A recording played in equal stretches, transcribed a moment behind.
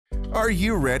Are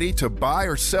you ready to buy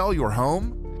or sell your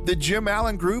home? The Jim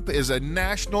Allen Group is a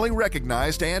nationally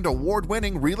recognized and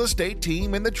award-winning real estate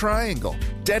team in the Triangle,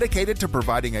 dedicated to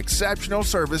providing exceptional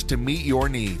service to meet your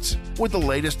needs. With the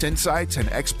latest insights and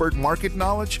expert market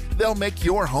knowledge, they'll make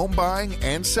your home buying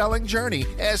and selling journey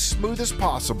as smooth as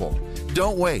possible.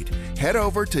 Don't wait. Head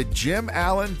over to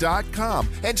jimallen.com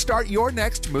and start your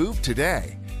next move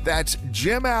today. That's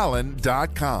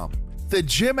jimallen.com. The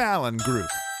Jim Allen Group,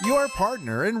 your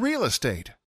partner in real estate.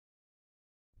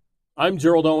 I'm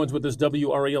Gerald Owens with this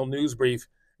WRAL News Brief.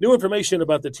 New information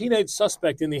about the teenage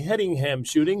suspect in the Hedingham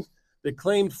shooting that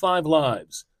claimed 5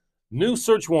 lives. New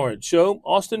search warrants show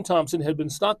Austin Thompson had been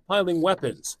stockpiling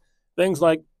weapons, things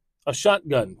like a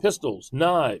shotgun, pistols,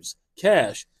 knives,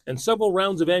 cash, and several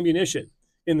rounds of ammunition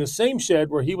in the same shed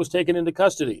where he was taken into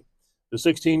custody. The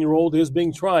 16-year-old is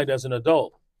being tried as an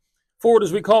adult. Ford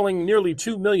is recalling nearly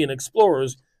 2 million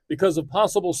Explorers because of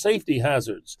possible safety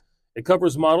hazards. It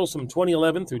covers models from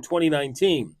 2011 through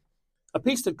 2019. A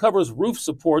piece that covers roof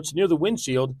supports near the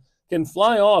windshield can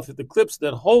fly off if the clips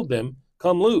that hold them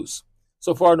come loose.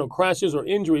 So far, no crashes or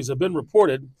injuries have been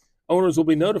reported. Owners will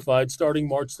be notified starting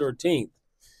March 13th.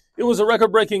 It was a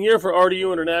record-breaking year for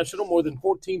RDU International. More than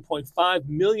 14.5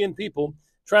 million people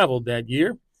traveled that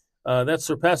year. That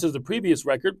surpasses the previous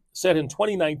record set in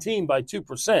 2019 by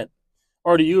 2%.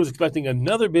 RDU is expecting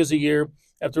another busy year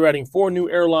after adding 4 new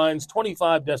airlines,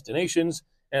 25 destinations,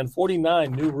 and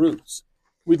 49 new routes.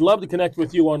 We'd love to connect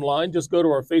with you online. Just go to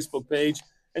our Facebook page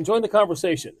and join the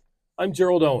conversation. I'm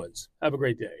Gerald Owens. Have a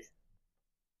great day.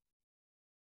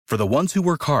 For the ones who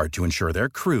work hard to ensure their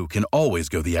crew can always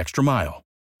go the extra mile,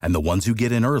 and the ones who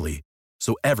get in early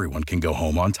so everyone can go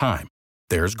home on time,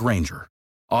 there's Grainger,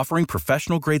 offering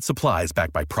professional-grade supplies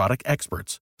backed by product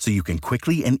experts so you can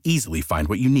quickly and easily find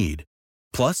what you need.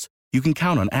 Plus, you can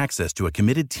count on access to a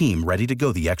committed team ready to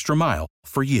go the extra mile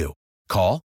for you.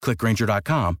 Call, click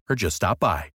Grainger.com, or just stop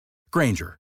by.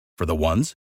 Grainger, for the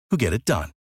ones who get it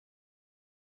done.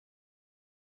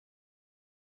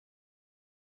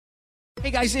 Hey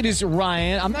guys, it is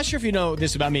Ryan. I'm not sure if you know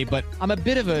this about me, but I'm a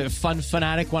bit of a fun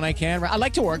fanatic when I can. I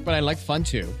like to work, but I like fun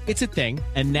too. It's a thing.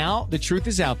 And now the truth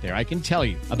is out there. I can tell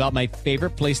you about my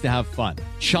favorite place to have fun.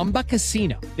 Chumba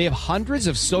Casino. They have hundreds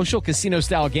of social casino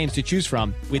style games to choose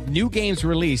from with new games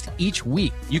released each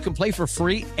week. You can play for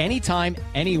free anytime,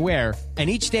 anywhere. And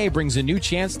each day brings a new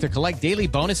chance to collect daily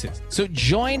bonuses. So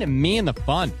join me in the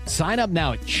fun. Sign up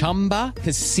now at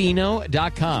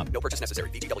ChumbaCasino.com. No purchase necessary.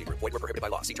 VGW. Void where prohibited by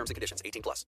law. See terms and conditions. 18+.